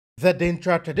The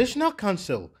Denkyira Traditional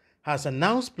Council has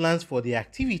announced plans for the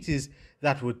activities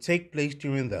that would take place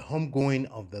during the homegoing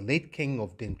of the late King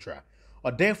of Denkyira,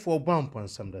 Odeefuo Boa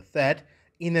Amponsem III,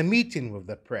 in a meeting with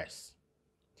the press.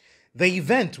 The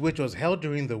event, which was held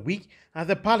during the week at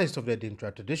the Palace of the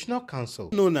Denkyira Traditional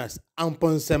Council, known as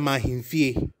Amponsem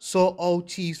III, saw all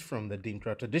chiefs from the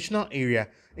Denkyira traditional area,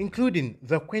 including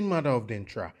the Queen Mother of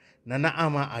Denkyira, Nana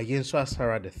Ama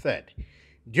Ayenso-Asara III.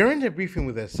 During the briefing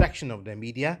with a section of the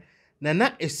media,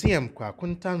 Nana Esiam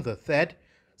Kwakuntan III,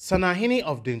 Sanahini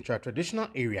of Denkyira Traditional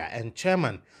Area and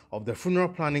Chairman of the Funeral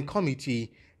Planning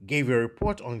Committee, gave a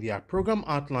report on their program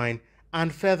outline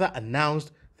and further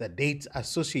announced the dates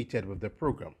associated with the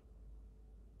program.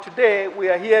 Today, we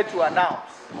are here to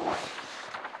announce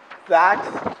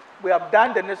that we have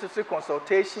done the necessary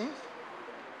consultations,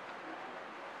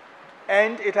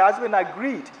 and it has been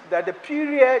agreed that the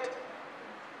period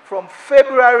from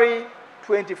February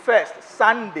 21st,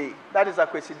 Sunday, that is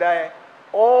Akwesidae,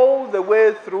 all the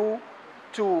way through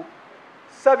to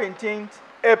 17th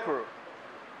April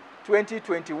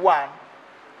 2021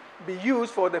 be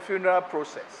used for the funeral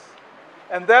process.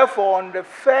 And therefore, on the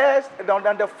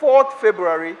 4th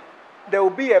February, there will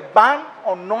be a ban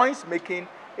on noise making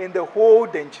in the whole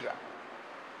Denkyira.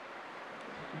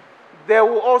 There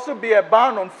will also be a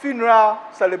ban on funeral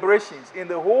celebrations in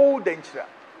the whole Denkyira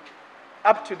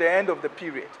up to the end of the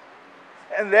period.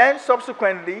 And then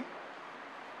subsequently,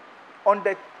 on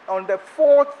the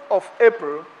 4th of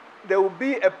April, there will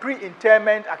be a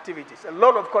pre-interment activities. A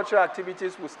lot of cultural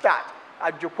activities will start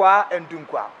at Jokwa and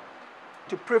Dunkwa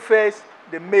to preface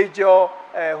the major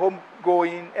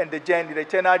homegoing and the journey, the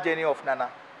eternal journey of Nana.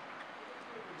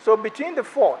 So between the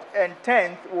 4th and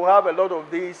 10th, we'll have a lot of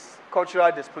these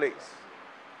cultural displays.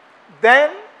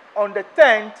 Then, on the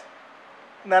 10th,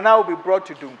 Nana will be brought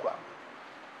to Dunkwa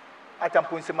at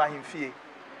Amponsem III.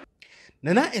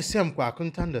 Nana Esiam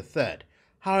Kwakuntan III,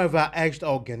 however, urged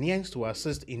all Ghanaians to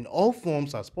assist in all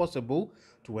forms as possible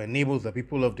to enable the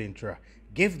people of Denkyira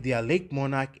give their late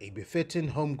monarch a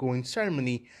befitting homegoing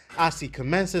ceremony as he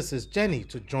commences his journey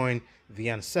to join the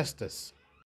ancestors.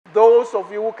 Those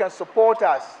of you who can support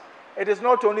us, it is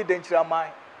not only Denkyira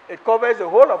mine, it covers the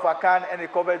whole of Akan and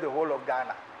it covers the whole of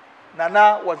Ghana.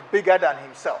 Nana was bigger than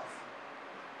himself,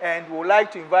 and we would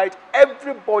like to invite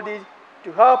everybody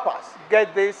to help us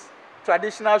get this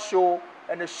traditional show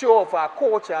and a show of our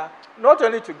culture, not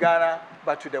only to Ghana,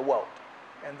 but to the world.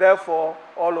 And therefore,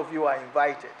 all of you are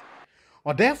invited.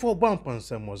 Odeefuo Boa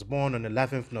Amponsem was born on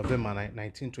 11th November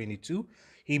 1922.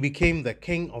 He became the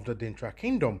king of the Denkyira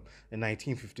Kingdom in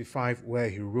 1955, where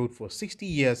he ruled for 60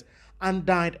 years and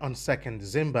died on 2nd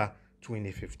December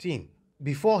 2015.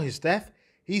 Before his death,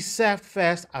 he served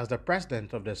first as the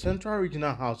president of the Central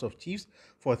Regional House of Chiefs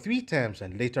for 3 terms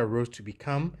and later rose to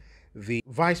become the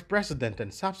vice president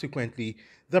and subsequently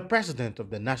the president of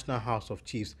the National House of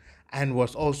Chiefs, and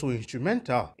was also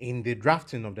instrumental in the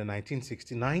drafting of the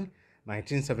 1969,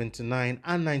 1979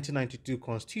 and 1992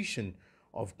 Constitution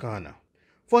of Ghana.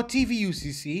 For TV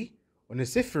UCC,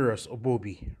 Odeefuo Boa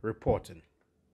reporting.